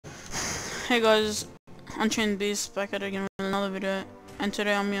Hey guys, Unchained Beast back at it again with another video, and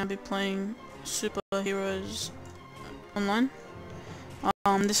today I'm gonna be playing Superheroes Online.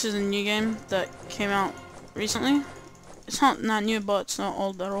 This is a new game that came out recently. It's not that new, but it's not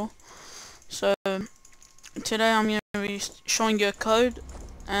old at all. So today I'm gonna be showing you a code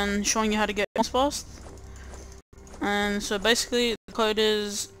and showing you how to get coins fast. And so basically the code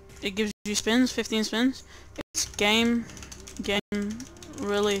is, it gives you spins, 15 spins. It's game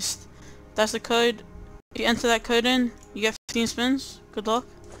released. That's the code. If you enter that code in, you get 15 spins. Good luck.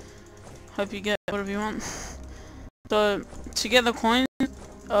 Hope you get whatever you want. So to get the coins,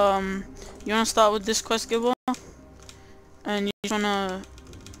 you wanna start with this quest giver, and you just wanna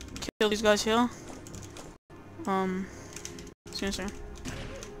kill these guys here. See you soon.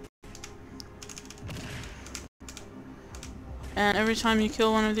 And every time you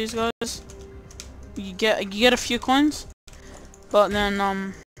kill one of these guys, you get a few coins. But then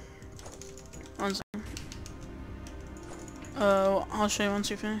one second. I'll show you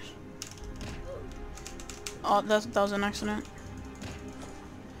once you finish. Oh, that was an accident.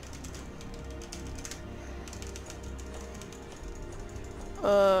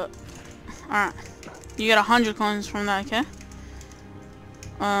 Alright. You get 100 coins from that, okay?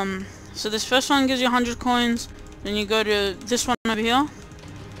 So this first one gives you 100 coins. Then you go to this one over here,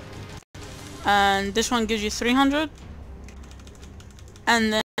 and this one gives you 300.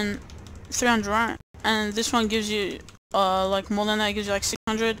 And then 300, right? And this one gives you like more than that, it gives you like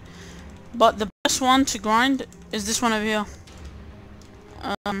 600. But the best one to grind is this one over here.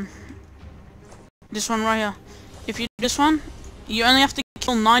 This one right here. If you do this one, you only have to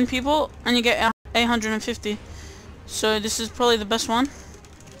kill 9 people and you get 850. So this is probably the best one.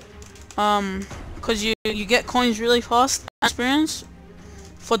 Because you get coins really fast and experience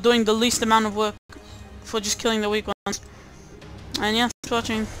for doing the least amount of work, for just killing the weak ones. And yeah, thanks for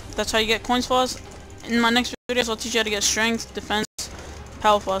watching. That's how you get coins fast. In my next videos, I'll teach you how to get strength, defense,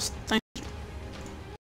 power fast. Thanks.